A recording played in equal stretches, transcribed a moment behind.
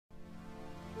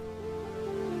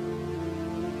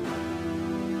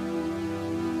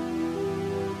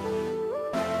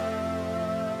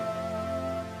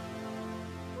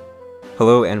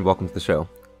Hello and welcome to the show.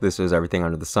 This is Everything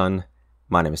Under the Sun.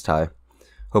 My name is Ty.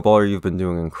 Hope all of you have been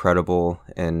doing incredible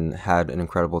and had an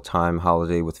incredible time,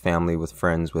 holiday with family, with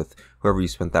friends, with whoever you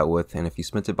spent that with. And if you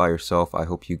spent it by yourself, I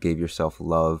hope you gave yourself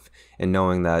love, and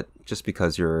knowing that just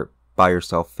because you're by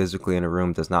yourself physically in a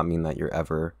room does not mean that you're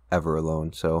ever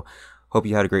alone. So hope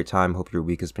you had a great time. Hope your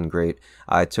week has been great.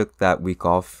 I took that week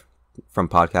off from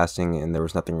podcasting and there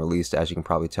was nothing released, as you can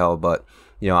probably tell, but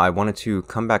I wanted to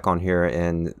come back on here,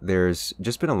 and there's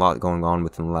just been a lot going on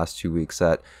within the last 2 weeks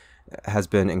that has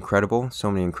been incredible. So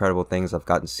many incredible things. I've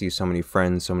gotten to see so many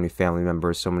friends, so many family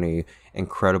members, so many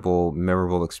incredible,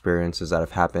 memorable experiences that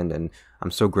have happened, and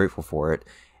I'm so grateful for it.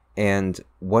 And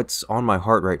what's on my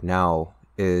heart right now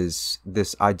is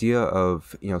this idea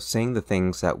of, saying the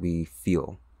things that we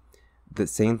feel. The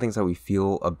same things that we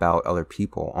feel about other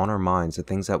people on our minds, the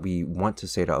things that we want to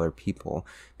say to other people,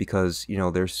 because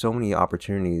there's so many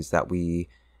opportunities that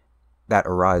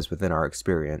arise within our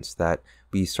experience that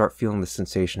we start feeling the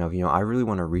sensation of, I really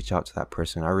want to reach out to that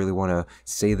person. I really want to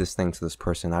say this thing to this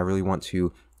person. I really want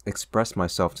to express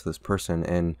myself to this person.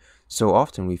 And so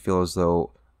often we feel as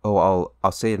though, I'll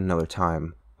say it another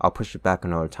time. I'll push it back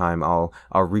another time. I'll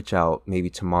reach out maybe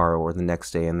tomorrow or the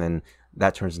next day, and then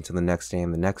that turns into the next day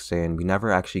and the next day, and we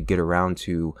never actually get around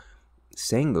to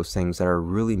saying those things that are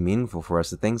really meaningful for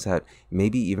us, the things that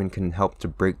maybe even can help to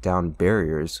break down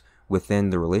barriers within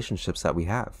the relationships that we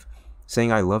have. Saying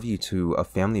I love you to a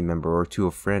family member or to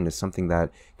a friend is something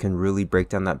that can really break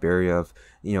down that barrier of,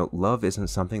 love isn't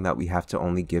something that we have to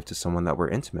only give to someone that we're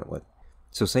intimate with.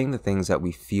 So saying the things that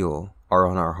we feel are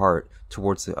on our heart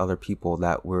towards the other people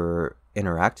that we're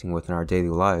interacting with in our daily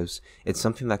lives, it's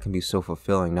something that can be so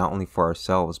fulfilling, not only for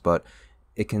ourselves, but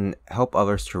it can help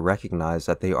others to recognize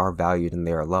that they are valued and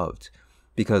they are loved.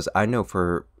 Because I know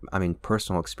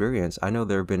personal experience, I know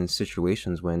there have been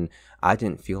situations when I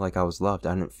didn't feel like I was loved.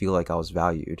 I didn't feel like I was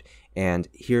valued. And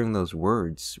hearing those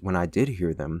words, when I did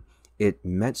hear them, it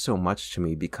meant so much to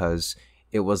me, because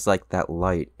it was like that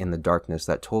light in the darkness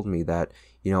that told me that,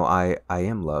 I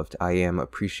am loved, I am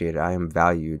appreciated, I am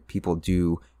valued, people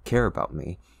do care about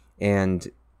me. And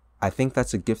I think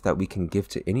that's a gift that we can give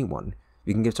to anyone.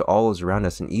 We can give to all those around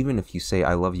us. And even if you say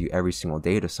I love you every single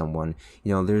day to someone,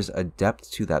 there's a depth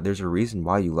to that. There's a reason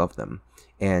why you love them.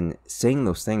 And saying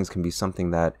those things can be something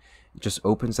that just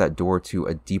opens that door to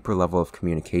a deeper level of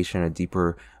communication, a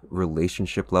deeper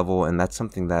relationship level. And that's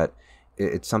something that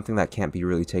it's something that can't be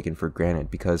really taken for granted,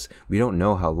 because we don't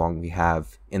know how long we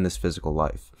have in this physical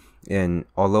life. And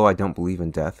although I don't believe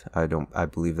in death, I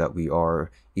believe that we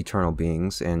are eternal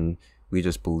beings, and we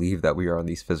just believe that we are in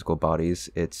these physical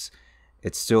bodies. It's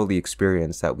still the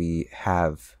experience that we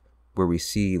have where we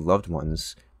see loved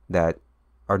ones that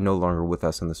are no longer with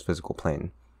us in this physical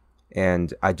plane.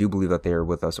 And I do believe that they are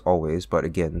with us always, but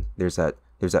again, there's that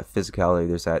physicality,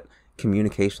 there's that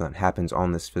communication that happens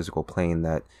on this physical plane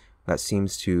that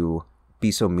seems to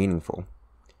be so meaningful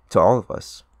to all of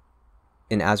us.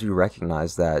 And as we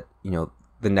recognize that,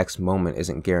 the next moment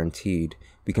isn't guaranteed,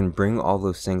 we can bring all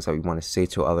those things that we want to say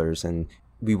to others and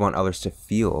we want others to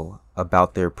feel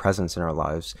about their presence in our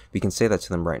lives. We can say that to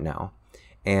them right now.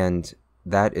 And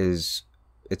it's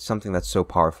something that's so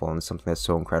powerful and something that's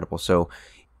so incredible. So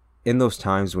in those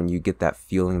times when you get that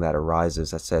feeling that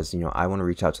arises that says, I want to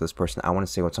reach out to this person, I want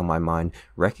to say what's on my mind,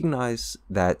 recognize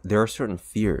that there are certain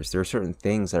fears, there are certain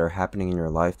things that are happening in your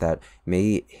life that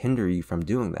may hinder you from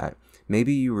doing that.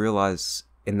 Maybe you realize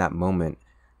in that moment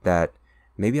that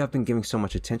maybe I've been giving so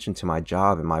much attention to my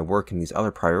job and my work and these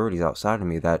other priorities outside of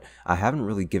me that I haven't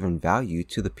really given value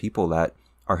to the people that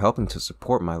are helping to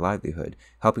support my livelihood,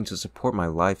 helping to support my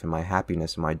life and my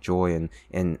happiness and my joy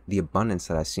and the abundance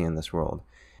that I see in this world.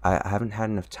 I haven't had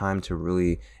enough time to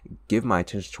really give my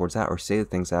attention towards that or say the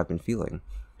things that I've been feeling.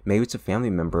 Maybe it's a family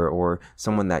member or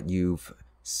someone that you've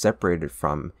separated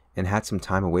from and had some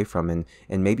time away from, and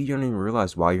maybe you don't even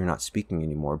realize why you're not speaking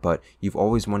anymore, but you've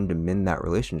always wanted to mend that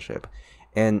relationship.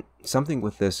 And something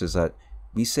with this is that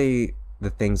we say the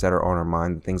things that are on our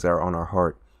mind, the things that are on our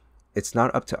heart. It's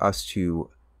not up to us to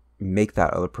make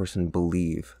that other person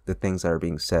believe the things that are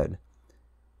being said.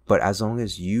 But as long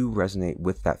as you resonate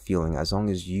with that feeling, as long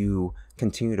as you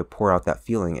continue to pour out that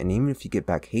feeling, and even if you get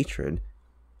back hatred,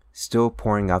 still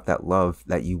pouring out that love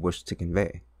that you wish to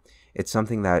convey. It's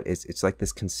something that it's like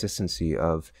this consistency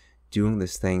of doing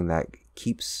this thing that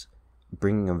keeps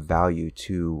bringing a value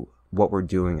to what we're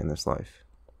doing in this life.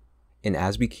 And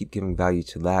as we keep giving value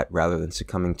to that rather than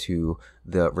succumbing to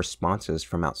the responses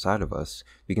from outside of us,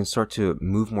 we can start to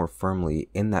move more firmly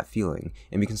in that feeling.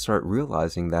 And we can start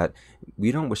realizing that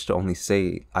we don't wish to only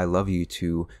say, I love you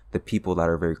to the people that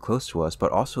are very close to us,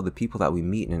 but also the people that we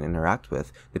meet and interact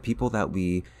with, the people that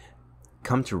we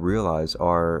come to realize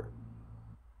are,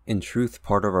 in truth,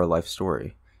 part of our life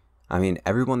story. I mean,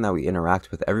 everyone that we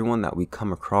interact with, everyone that we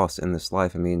come across in this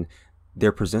life, I mean,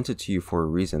 they're presented to you for a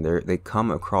reason. They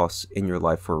come across in your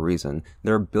life for a reason.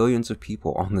 There are billions of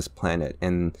people on this planet,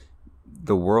 and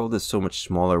the world is so much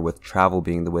smaller with travel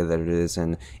being the way that it is,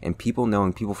 and people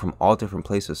knowing people from all different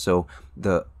places. So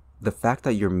the fact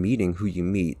that you're meeting who you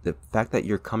meet, the fact that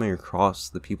you're coming across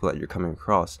the people that you're coming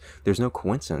across, there's no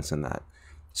coincidence in that.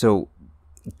 So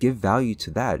give value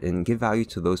to that, and give value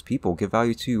to those people. Give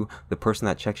value to the person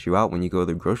that checks you out when you go to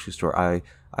the grocery store.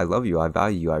 I love you, I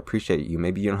value you, I appreciate you.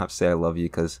 Maybe you don't have to say I love you,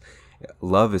 because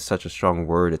love is such a strong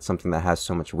word. It's something that has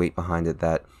so much weight behind it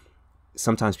that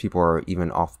sometimes people are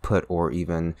even off put or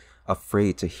even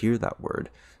afraid to hear that word.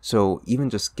 So even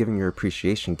just giving your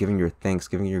appreciation, giving your thanks,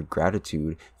 giving your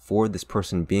gratitude for this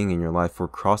person being in your life, for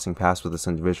crossing paths with this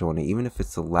individual, and even if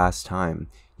it's the last time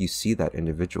you see that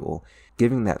individual,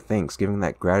 giving that thanks, giving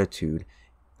that gratitude,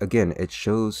 again, it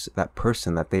shows that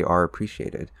person that they are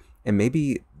appreciated. And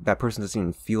maybe that person doesn't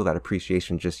even feel that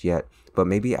appreciation just yet, but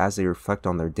maybe as they reflect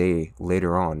on their day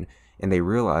later on and they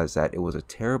realize that it was a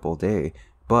terrible day,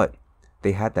 but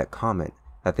they had that comment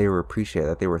that they were appreciated,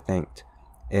 that they were thanked.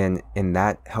 And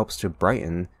that helps to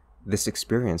brighten this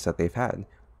experience that they've had.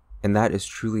 And that is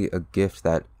truly a gift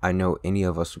that I know any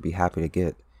of us would be happy to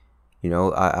get. You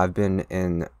know, I've been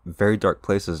in very dark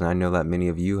places, and I know that many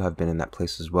of you have been in that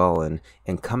place as well.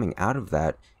 And coming out of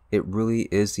that, it really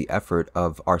is the effort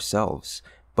of ourselves.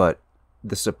 But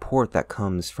the support that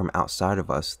comes from outside of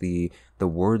us, the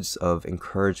words of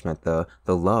encouragement, the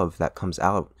love that comes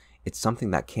out, it's something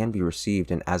that can be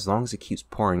received. And as long as it keeps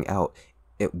pouring out,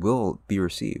 it will be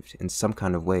received in some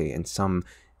kind of way, in some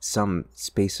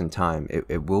space and time.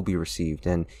 It will be received.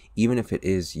 And even if it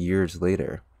is years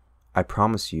later, I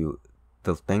promise you,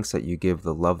 the thanks that you give,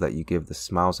 the love that you give, the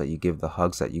smiles that you give, the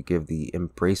hugs that you give, the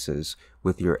embraces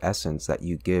with your essence that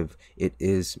you give, it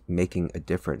is making a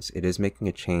difference. It is making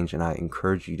a change, and I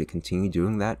encourage you to continue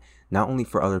doing that, not only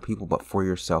for other people, but for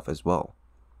yourself as well.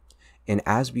 And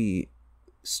as we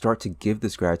start to give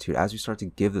this gratitude, as we start to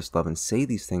give this love and say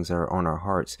these things that are on our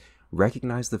hearts,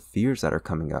 recognize the fears that are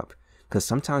coming up. Because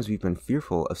sometimes we've been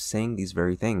fearful of saying these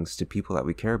very things to people that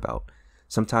we care about.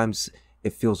 Sometimes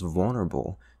it feels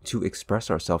vulnerable to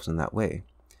express ourselves in that way.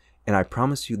 And I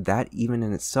promise you that even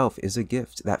in itself is a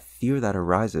gift, that fear that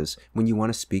arises when you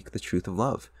want to speak the truth of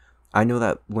love. I know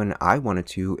that when I wanted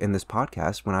to, in this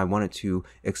podcast, when I wanted to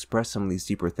express some of these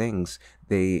deeper things,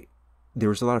 there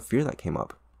was a lot of fear that came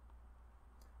up.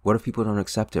 What if people don't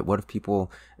accept it? What if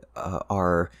people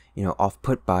are, off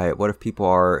put by it? What if people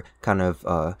are kind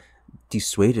of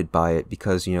dissuaded by it?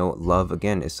 Because, love,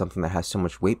 again, is something that has so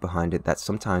much weight behind it that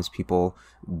sometimes people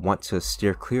want to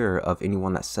steer clear of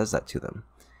anyone that says that to them.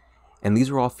 And these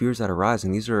are all fears that arise,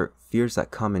 and these are fears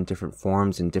that come in different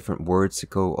forms and different words to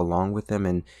go along with them.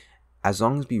 And as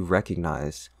long as we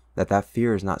recognize that that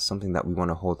fear is not something that we want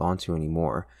to hold on to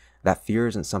anymore, that fear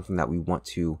isn't something that we want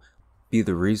to be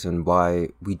the reason why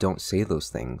we don't say those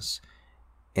things.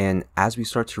 And as we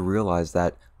start to realize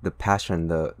that the passion,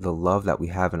 the love that we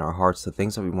have in our hearts, the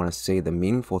things that we want to say, the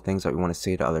meaningful things that we want to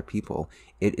say to other people,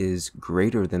 it is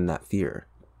greater than that fear.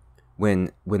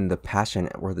 When the passion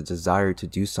or the desire to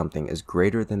do something is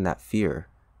greater than that fear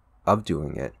of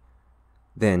doing it,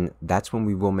 then that's when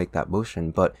we will make that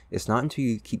motion. But it's not until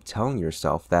you keep telling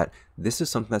yourself that this is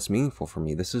something that's meaningful for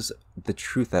me, this is the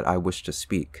truth that I wish to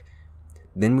speak.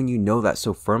 Then when you know that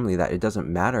so firmly that it doesn't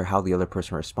matter how the other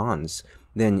person responds,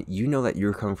 then you know that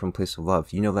you're coming from a place of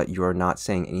love. You know that you are not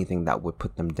saying anything that would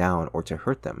put them down or to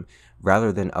hurt them,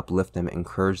 rather than uplift them,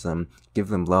 encourage them, give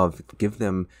them love, give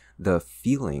them the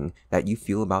feeling that you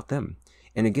feel about them.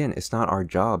 And again, it's not our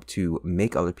job to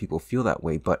make other people feel that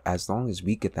way, but as long as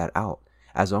we get that out,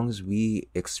 as long as we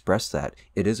express that,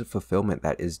 it is a fulfillment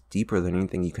that is deeper than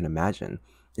anything you can imagine.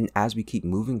 And as we keep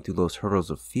moving through those hurdles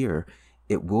of fear,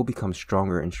 it will become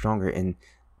stronger and stronger, and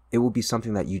it will be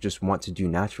something that you just want to do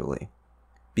naturally,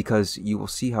 because you will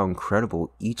see how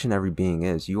incredible each and every being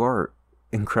is. You are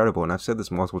incredible, and I've said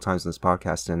this multiple times in this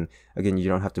podcast, and again, you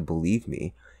don't have to believe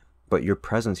me, but your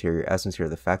presence here, your essence here,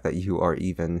 the fact that you are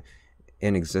even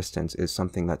in existence is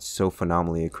something that's so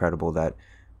phenomenally incredible that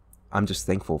I'm just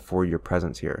thankful for your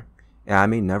presence here. And I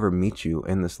may never meet you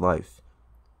in this life,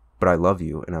 but I love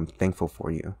you and I'm thankful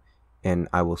for you. And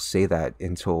I will say that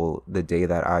until the day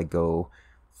that I go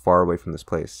far away from this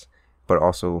place, but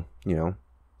also,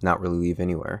 not really leave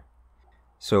anywhere.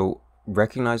 So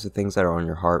recognize the things that are on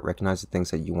your heart, recognize the things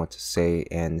that you want to say,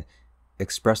 and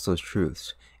express those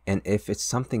truths. And if it's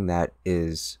something that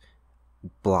is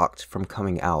blocked from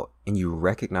coming out, and you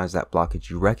recognize that blockage,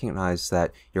 you recognize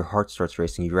that your heart starts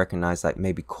racing, you recognize that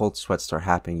maybe cold sweats start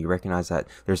happening, you recognize that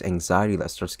there's anxiety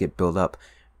that starts to get built up,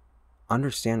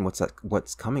 understand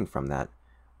what's coming from that.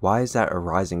 Why is that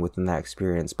arising within that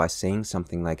experience by saying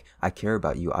something like, I care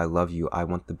about you, I love you, I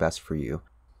want the best for you?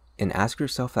 And ask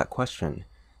yourself that question.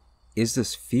 Is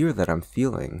this fear that I'm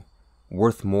feeling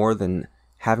worth more than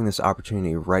having this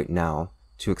opportunity right now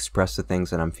to express the things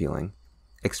that I'm feeling,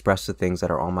 express the things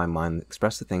that are on my mind,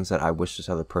 express the things that I wish this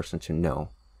other person to know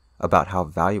about how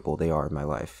valuable they are in my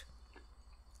life?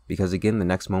 Because again, the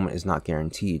next moment is not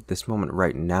guaranteed. This moment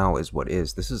right now is what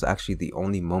is. This is actually the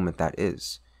only moment that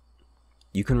is.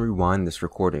 You can rewind this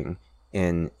recording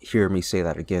and hear me say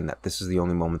that again, that this is the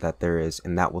only moment that there is,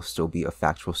 and that will still be a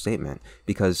factual statement,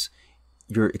 because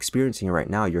you're experiencing it right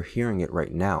now, you're hearing it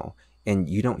right now, and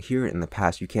you don't hear it in the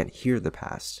past. You can't hear the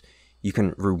past. You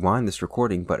can rewind this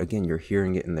recording, but again, you're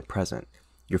hearing it in the present.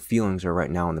 Your feelings are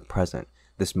right now in the present.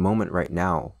 This moment right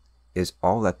now is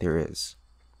all that there is,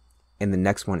 and the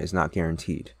next one is not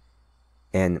guaranteed.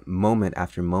 And moment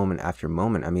after moment after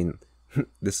moment, I mean,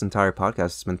 this entire podcast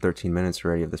has been 13 minutes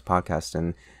already of this podcast,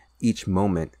 and each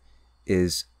moment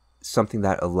is something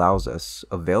that avails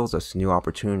us new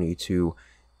opportunity to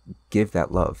give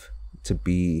that love, to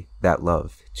be that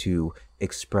love, to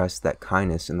express that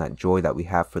kindness and that joy that we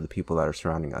have for the people that are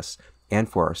surrounding us and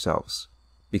for ourselves.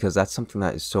 Because that's something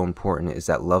that is so important, is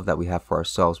that love that we have for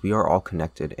ourselves. We are all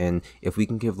connected, and if we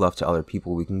can give love to other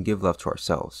people, we can give love to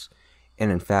ourselves.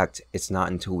 And in fact, it's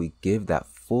not until we give that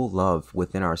full love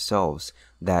within ourselves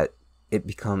that it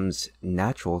becomes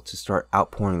natural to start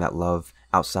outpouring that love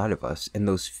outside of us. And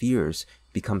those fears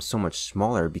become so much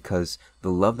smaller, because the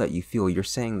love that you feel, you're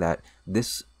saying that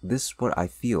this what I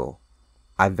feel,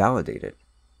 I validate it.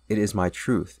 It is my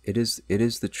truth. It is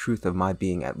the truth of my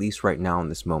being, at least right now in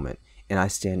this moment. And I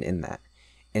stand in that.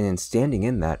 And in standing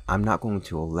in that, I'm not going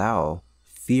to allow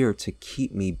fear to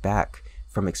keep me back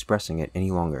from expressing it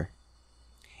any longer.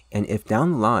 And if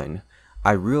down the line,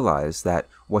 I realize that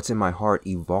what's in my heart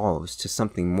evolves to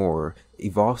something more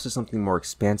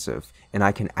expansive, and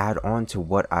I can add on to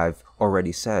what I've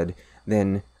already said,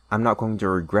 then I'm not going to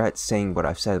regret saying what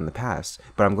I've said in the past,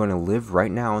 but I'm going to live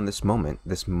right now in this moment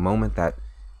that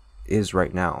is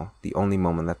right now, the only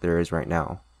moment that there is right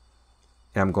now.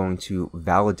 And I'm going to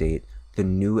validate the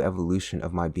new evolution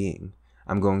of my being.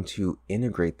 I'm going to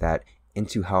integrate that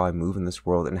into how I move in this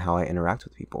world and how I interact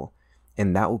with people.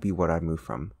 And that will be what I move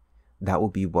from. That will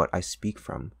be what I speak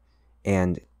from.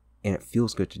 And it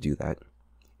feels good to do that.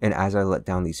 And as I let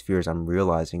down these fears, I'm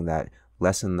realizing that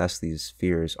less and less these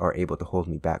fears are able to hold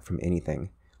me back from anything.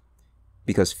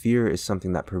 Because fear is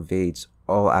something that pervades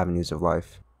all avenues of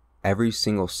life. Every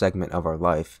single segment of our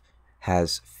life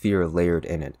has fear layered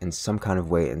in it in some kind of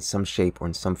way, in some shape or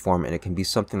in some form. And it can be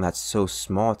something that's so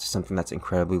small to something that's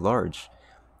incredibly large.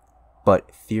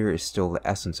 But fear is still the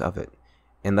essence of it.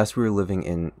 Unless we're living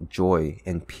in joy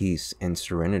and peace and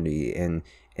serenity and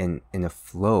in a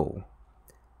flow,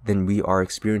 then we are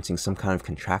experiencing some kind of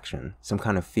contraction, some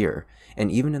kind of fear.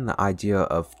 And even in the idea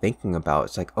of thinking about,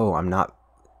 it's like, oh, I'm not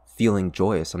feeling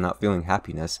joyous, I'm not feeling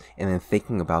happiness, and then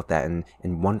thinking about that and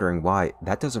wondering why,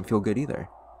 that doesn't feel good either.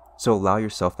 So allow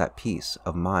yourself that peace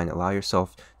of mind, allow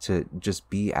yourself to just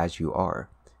be as you are.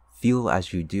 Feel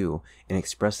as you do, and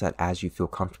express that as you feel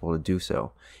comfortable to do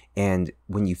so. And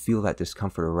when you feel that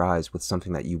discomfort arise with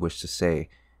something that you wish to say,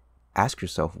 ask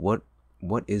yourself, what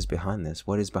is behind this?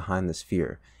 What is behind this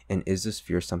fear? And is this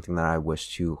fear something that I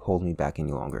wish to hold me back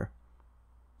any longer?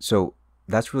 So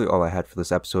that's really all I had for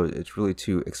this episode. It's really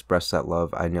to express that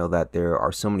love. I know that there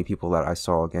are so many people that I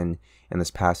saw again in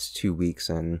this past 2 weeks,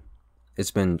 and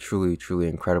it's been truly, truly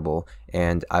incredible.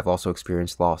 And I've also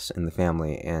experienced loss in the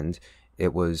family, and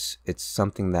it's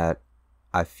something that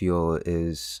I feel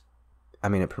is,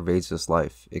 it pervades this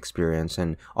life experience.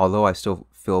 And although I still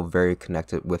feel very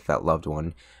connected with that loved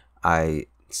one, I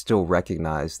still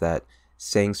recognize that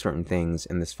saying certain things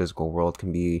in this physical world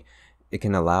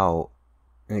can allow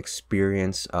an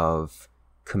experience of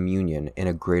communion in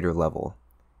a greater level.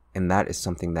 And that is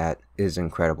something that is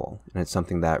incredible. And it's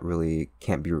something that really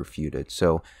can't be refuted.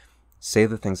 So say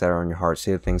the things that are on your heart,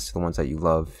 say the things to the ones that you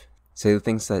love. Say the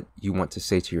things that you want to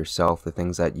say to yourself, the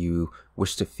things that you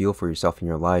wish to feel for yourself in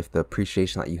your life, the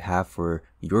appreciation that you have for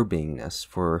your beingness,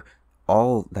 for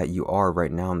all that you are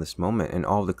right now in this moment, and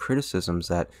all the criticisms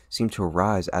that seem to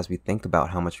arise as we think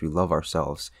about how much we love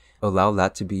ourselves. Allow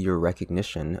that to be your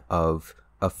recognition of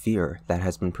a fear that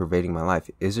has been pervading my life.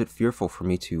 Is it fearful for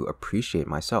me to appreciate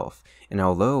myself? And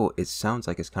although it sounds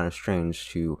like it's kind of strange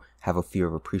to have a fear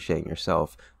of appreciating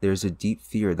yourself, there's a deep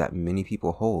fear that many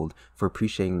people hold for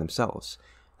appreciating themselves.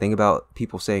 Think about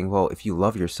people saying, well, if you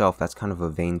love yourself, that's kind of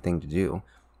a vain thing to do.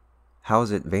 How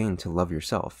is it vain to love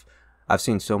yourself? I've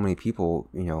seen so many people,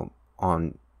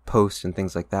 on posts and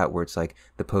things like that, where it's like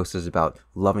the post is about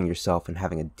loving yourself and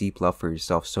having a deep love for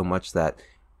yourself so much that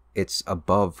it's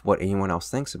above what anyone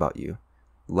else thinks about you.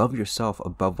 Love yourself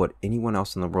above what anyone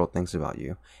else in the world thinks about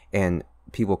you. And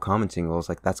people commenting, well, it's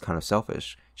like, that's kind of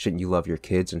selfish. Shouldn't you love your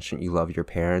kids, and shouldn't you love your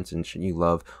parents, and shouldn't you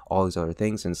love all these other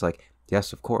things? And it's like,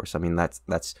 yes, of course. I mean, that's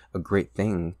a great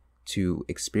thing to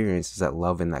experience, is that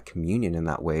love and that communion in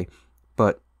that way.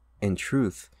 But in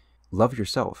truth, love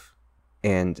yourself.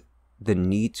 And the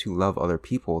need to love other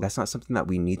people, that's not something that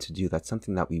we need to do. That's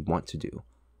something that we want to do.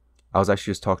 I was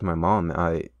actually just talking to my mom, and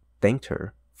I thanked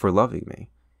her for loving me.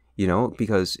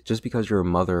 Because just because you're a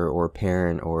mother or a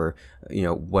parent or,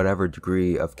 whatever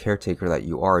degree of caretaker that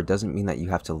you are, doesn't mean that you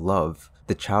have to love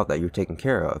the child that you're taking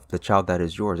care of, the child that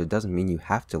is yours. It doesn't mean you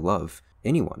have to love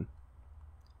anyone.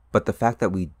 But the fact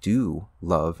that we do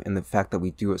love, and the fact that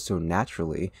we do it so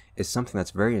naturally, is something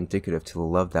that's very indicative to the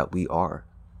love that we are.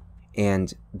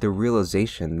 And the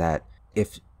realization that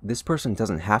if this person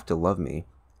doesn't have to love me,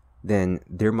 then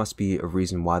there must be a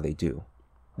reason why they do.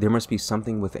 There must be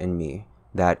something within me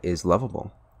that is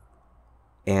lovable.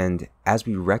 And as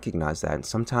we recognize that, and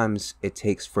sometimes it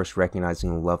takes first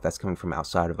recognizing the love that's coming from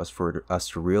outside of us for us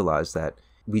to realize that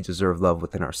we deserve love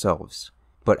within ourselves.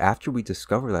 But after we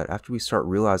discover that, after we start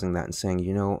realizing that and saying,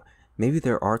 maybe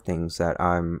there are things that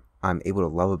I'm able to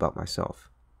love about myself.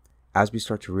 As we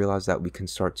start to realize that, we can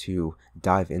start to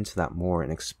dive into that more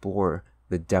and explore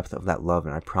the depth of that love.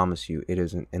 And I promise you, it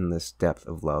is an endless depth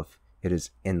of love. It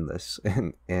is endless,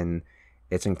 and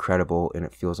it's incredible, and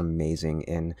it feels amazing.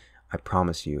 And I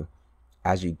promise you,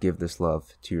 as you give this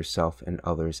love to yourself and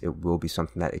others, it will be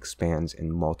something that expands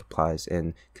and multiplies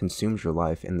and consumes your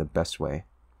life in the best way.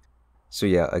 So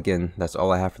yeah, again, that's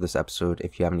all I have for this episode.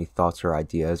 If you have any thoughts or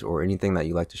ideas or anything that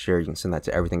you'd like to share, you can send that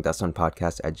to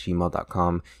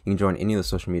everything.sunpodcast@gmail.com. You can join any of the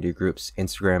social media groups: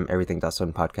 Instagram,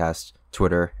 everything.sunpodcast,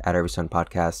 Twitter,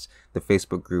 @everysunpodcast, the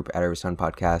Facebook group,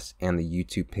 @everysunpodcast, and the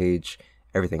YouTube page,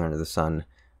 Everything Under the Sun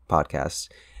Podcast.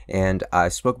 And I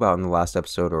spoke about in the last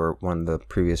episode, or one of the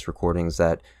previous recordings,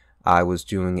 that I was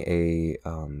doing a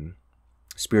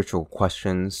spiritual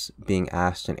questions being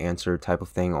asked and answered type of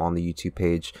thing on the YouTube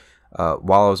page.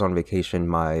 While I was on vacation,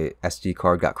 my SD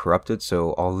card got corrupted,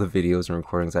 so all the videos and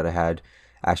recordings that I had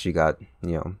actually got,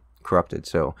 corrupted.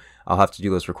 So I'll have to do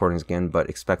those recordings again, but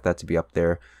expect that to be up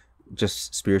there.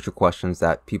 Just spiritual questions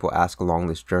that people ask along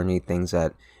this journey, things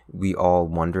that we all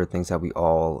wonder, things that we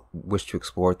all wish to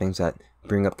explore, things that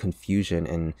bring up confusion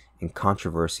and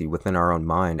controversy within our own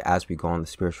mind as we go on the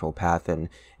spiritual path, and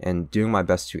doing my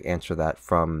best to answer that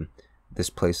from this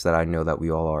place that I know that we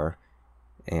all are,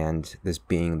 and this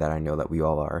being that I know that we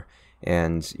all are.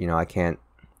 And, I can't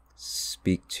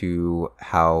speak to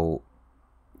how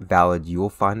valid you'll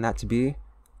find that to be,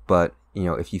 but,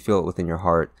 if you feel it within your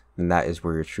heart, then that is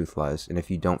where your truth lies. And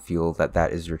if you don't feel that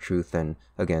that is your truth, then,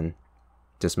 again,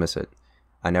 dismiss it.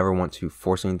 I never want to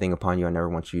force anything upon you. I never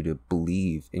want you to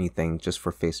believe anything just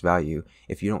for face value.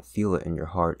 If you don't feel it in your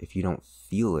heart, if you don't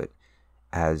feel it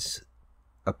as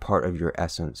a part of your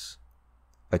essence,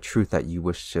 a truth that you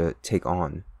wish to take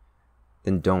on,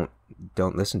 then don't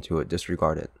listen to it,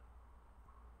 disregard it.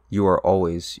 You are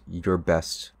always your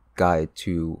best guide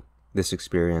to this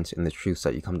experience and the truths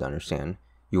that you come to understand.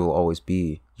 You will always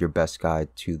be your best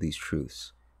guide to these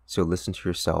truths. So listen to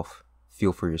yourself,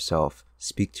 feel for yourself,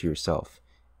 speak to yourself,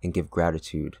 and give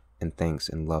gratitude and thanks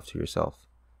and love to yourself.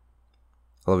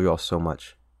 I love you all so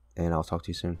much, and I'll talk to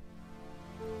you soon.